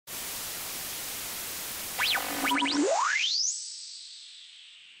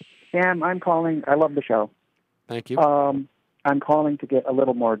Sam, I'm calling. I love the show. Thank you. I'm calling to get a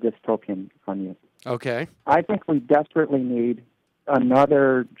little more dystopian on you. Okay. I think we desperately need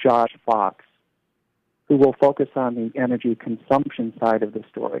another Josh Fox who will focus on the energy consumption side of the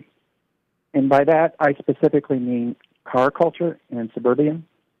story. And by that, I specifically mean car culture and suburbia,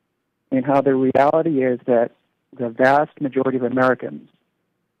 and how the reality is that the vast majority of Americans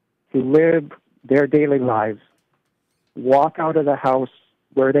who live their daily lives walk out of the house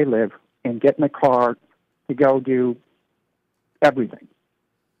where they live and get in a car to go do everything.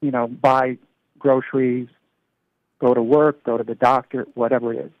 You know, buy groceries, go to work, go to the doctor,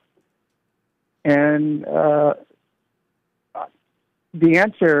 whatever it is. And the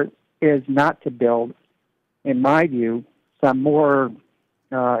answer is not to build, in my view, some more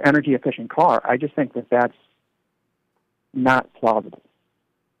energy-efficient car. I just think that that's not plausible.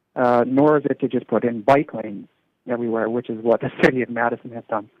 Nor is it to just put in bike lanes everywhere, which is what the city of Madison has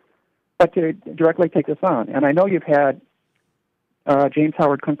done. But to directly take this on. And I know you've had James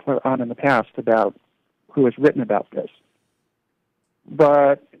Howard Kunstler on in the past who has written about this.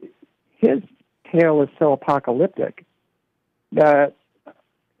 But his tale is so apocalyptic that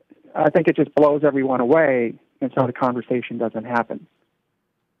I think it just blows everyone away, and so the conversation doesn't happen.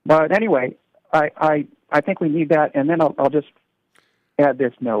 But anyway, I think we need that, and then I'll just add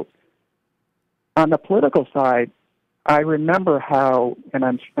this note. On the political side, I remember how, and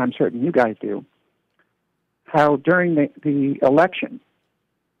I'm certain you guys do, how during the election,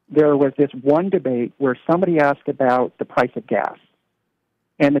 there was this one debate where somebody asked about the price of gas,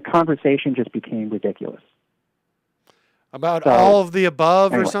 and the conversation just became ridiculous. About all of the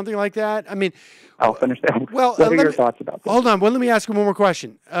above anyway, or something like that? I mean, I'll finish that. Well, what are your thoughts about this? Hold on. Well, let me ask you one more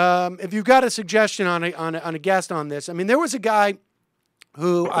question. If you've got a suggestion on a guest on this, I mean, there was a guy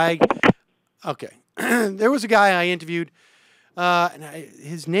who there was a guy I interviewed,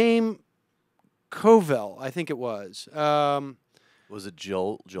 his name, Covell, I think it was. Was it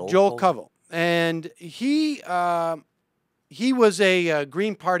Joel? Joel Covell. And he was a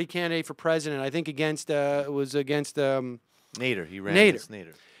Green Party candidate for president, I think against Nader. He ran against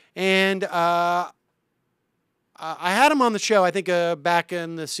Nader. And I had him on the show, I think back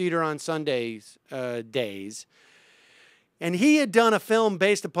in the Seder on Sundays days. And he had done a film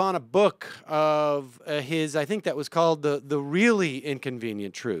based upon a book of his, I think that was called The Really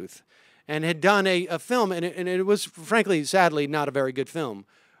Inconvenient Truth, and had done a film, and it was, frankly, sadly, not a very good film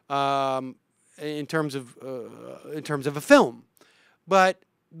in terms of a film. But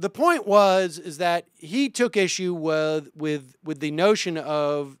the point is that he took issue with the notion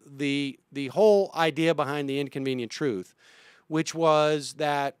of the whole idea behind the inconvenient truth, which was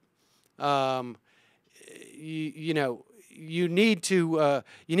that you need to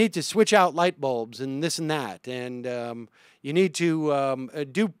switch out light bulbs and this and that, and you need to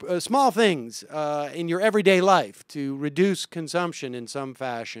do small things in your everyday life to reduce consumption in some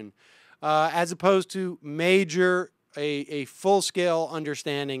fashion, as opposed to a full-scale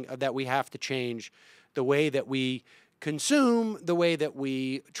understanding of that we have to change the way that we consume, the way that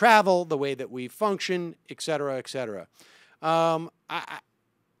we travel, the way that we function, et cetera, et cetera.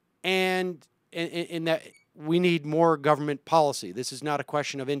 And in that we need more government policy. This is not a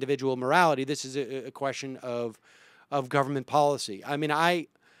question of individual morality. This is a question of government policy. I mean, I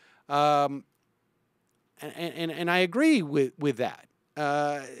agree with that.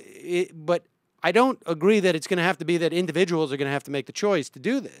 But I don't agree that it's going to have to be that individuals are going to have to make the choice to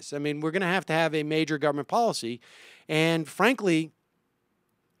do this. I mean, we're going to have a major government policy. And frankly,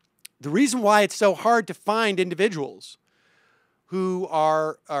 the reason why it's so hard to find individuals who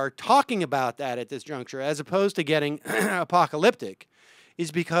are talking about that at this juncture, as opposed to getting apocalyptic,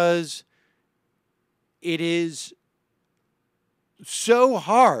 is because it is so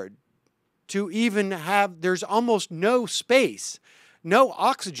hard to even there's almost no space, no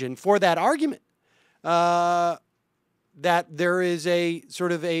oxygen for that argument. That there is a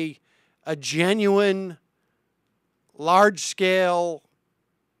sort of a genuine, large-scale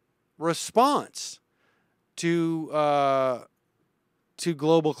response to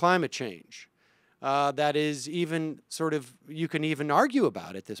global climate change that is even sort of, you can even argue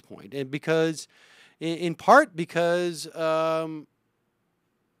about at this point. And in part because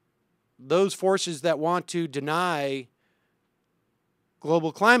those forces that want to deny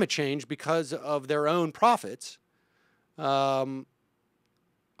global climate change because of their own profits are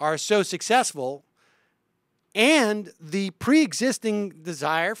so successful, and the pre-existing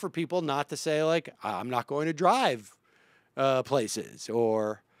desire for people not to say, like, I'm not going to drive places,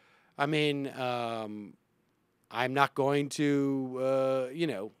 or, I mean, I'm not going to,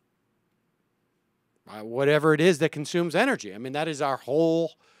 whatever it is that consumes energy. I mean, that is our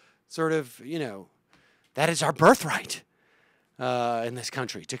whole sort of, that is our birthright in this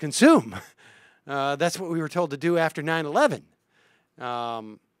country, to consume. That's what we were told to do after 9/11.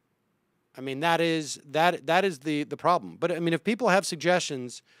 That is the problem. But, if people have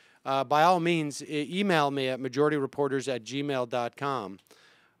suggestions, by all means, email me at majorityreporters@gmail.com.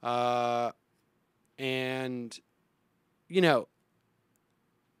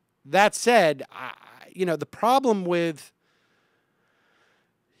 That said, the problem with,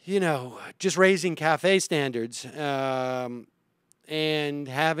 just raising CAFE standards and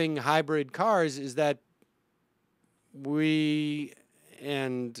having hybrid cars is that and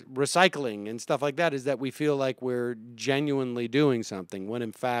recycling and stuff like that is that we feel like we're genuinely doing something when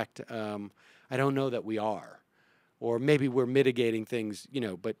in fact I don't know that we are. Or maybe we're mitigating things,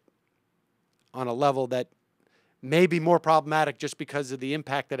 but on a level that may be more problematic just because of the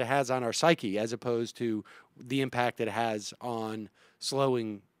impact that it has on our psyche as opposed to the impact it has on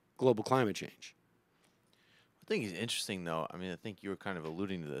slowing global climate change. I think it's interesting, though. I think you were kind of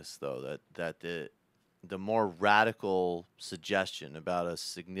alluding to this, though, that the more radical suggestion about us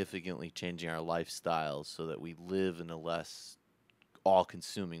significantly changing our lifestyles so that we live in a less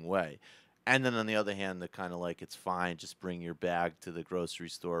all-consuming way. And then on the other hand, the kind of like, it's fine, just bring your bag to the grocery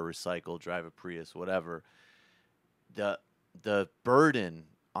store, recycle, drive a Prius, whatever. The burden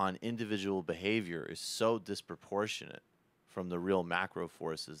on individual behavior is so disproportionate from the real macro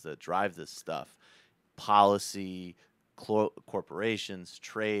forces that drive this stuff. Policy, corporations,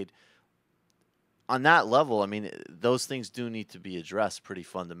 trade. On that level, those things do need to be addressed pretty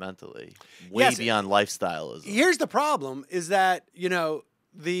fundamentally, way beyond lifestyleism. Here's the problem is that,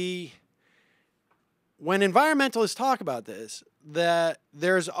 when environmentalists talk about this, that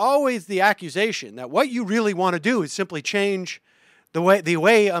there's always the accusation that what you really want to do is simply change the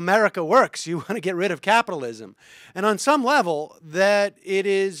way America works. You want to get rid of capitalism. And on some level, that it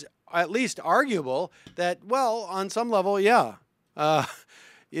is at least arguable that, well, on some level,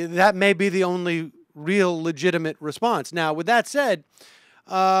 that may be the only real legitimate response. Now, with that said,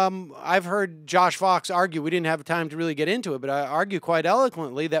 I've heard Josh Fox argue, we didn't have time to really get into it, but I argue quite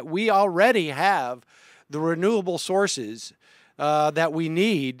eloquently that we already have the renewable sources that we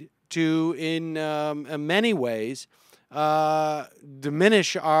need to, in many ways,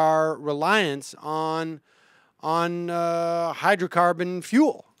 diminish our reliance on hydrocarbon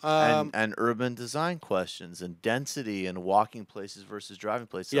fuel. And urban design questions and density and walking places versus driving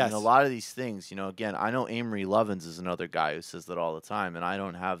places. Yes. A lot of these things, again, I know Amory Lovins is another guy who says that all the time, and I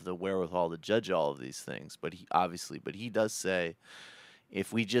don't have the wherewithal to judge all of these things, but he does say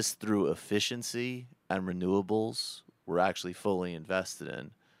if we just through efficiency and renewables we're actually fully invested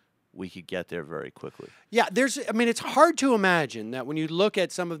in, we could get there very quickly. Yeah, it's hard to imagine that when you look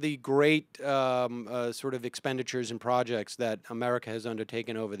at some of the great sort of expenditures and projects that America has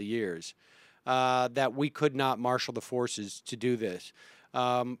undertaken over the years, that we could not marshal the forces to do this.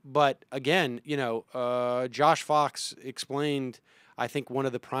 But again, Josh Fox explained, I think, one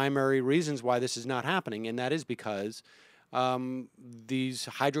of the primary reasons why this is not happening, and that is because these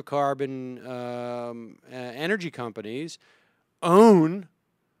hydrocarbon energy companies own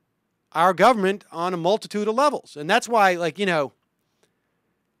our government on a multitude of levels. And that's why, that's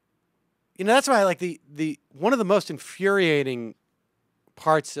why, the one of the most infuriating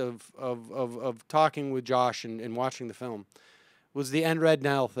parts of talking with Josh and watching the film was the Ed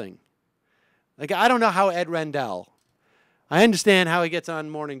Rendell thing. I don't know how Ed Rendell, I understand how he gets on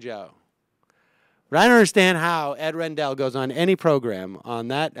Morning Joe, but I don't understand how Ed Rendell goes on any program on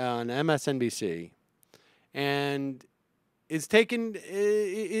MSNBC and is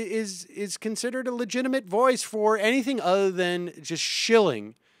considered a legitimate voice for anything other than just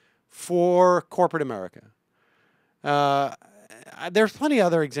shilling for corporate America. There's plenty of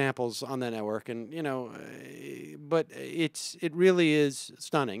other examples on that network, and but it really is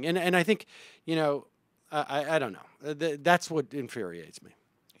stunning. And I think I don't know. That's what infuriates me.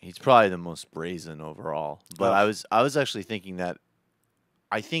 He's probably the most brazen overall. But I was actually thinking that.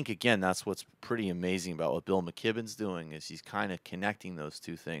 I think, again, that's what's pretty amazing about what Bill McKibben's doing is he's kind of connecting those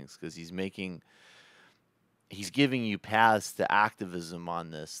two things because he's giving you paths to activism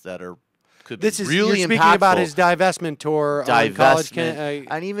on this that could be really you're impactful. Speaking about his divestment tour on college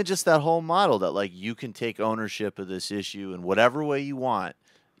and even just that whole model that you can take ownership of this issue in whatever way you want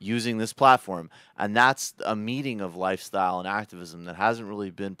using this platform, and that's a meeting of lifestyle and activism that hasn't really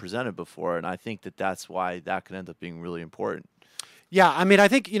been presented before, and I think that's why that could end up being really important. Yeah, I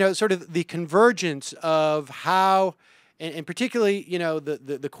think, sort of the convergence of how, and particularly,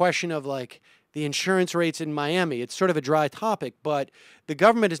 the question of the insurance rates in Miami. It's sort of a dry topic, but the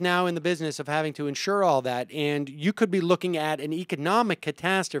government is now in the business of having to insure all that, and you could be looking at an economic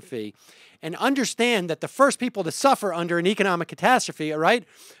catastrophe. And understand that the first people to suffer under an economic catastrophe, right,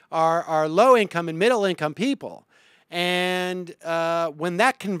 are low-income and middle-income people. And when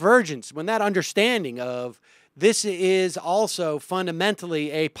that convergence, when that understanding of this is also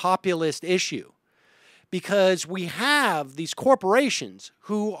fundamentally a populist issue, because we have these corporations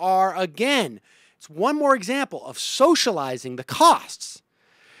who are, again, it's one more example of socializing the costs.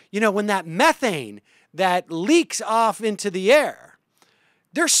 You know, when that methane that leaks off into the air,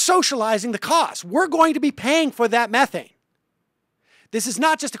 they're socializing the costs. We're going to be paying for that methane. This is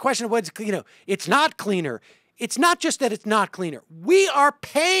not just a question of what's, it's not cleaner. It's not just that it's not cleaner. We are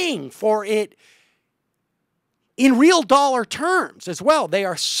paying for it in real dollar terms as well. They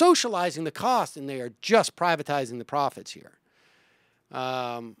are socializing the cost, and they are just privatizing the profits here.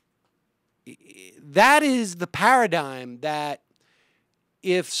 That is the paradigm that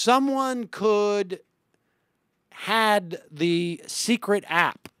if someone had the secret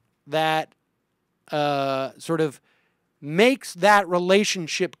app that sort of makes that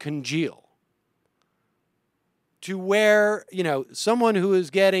relationship congeal to where, someone who is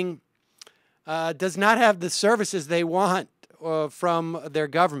getting, does not have the services they want from their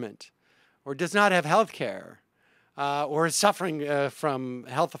government, or does not have health care, or is suffering from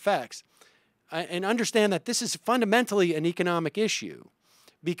health effects, and understand that this is fundamentally an economic issue,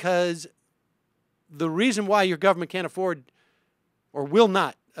 because the reason why your government can't afford or will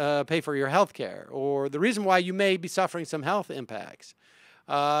not pay for your health care, or the reason why you may be suffering some health impacts,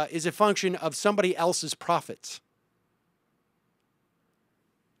 is a function of somebody else's profits.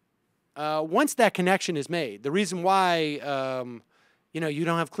 Once that connection is made, the reason why you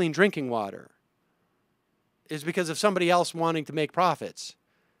don't have clean drinking water is because of somebody else wanting to make profits,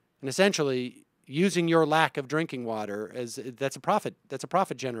 and essentially using your lack of drinking water as that's a profit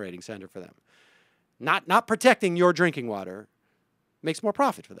generating center for them. Not protecting your drinking water makes more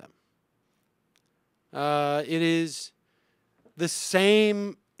profit for them. It is the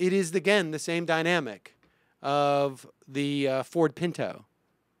same. It is again the same dynamic of the Ford Pinto.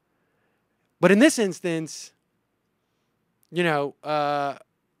 But in this instance, you don't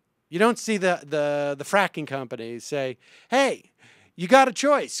see the fracking companies say, "Hey, you got a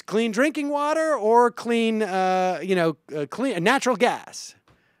choice: clean drinking water or clean, clean natural gas.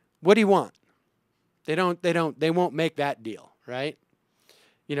 What do you want?" They won't make that deal, right?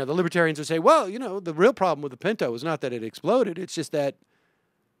 The libertarians will say, well, the real problem with the Pinto is not that it exploded. It's just that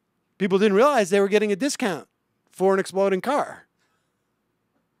people didn't realize they were getting a discount for an exploding car.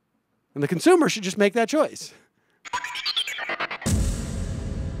 And the consumer should just make that choice.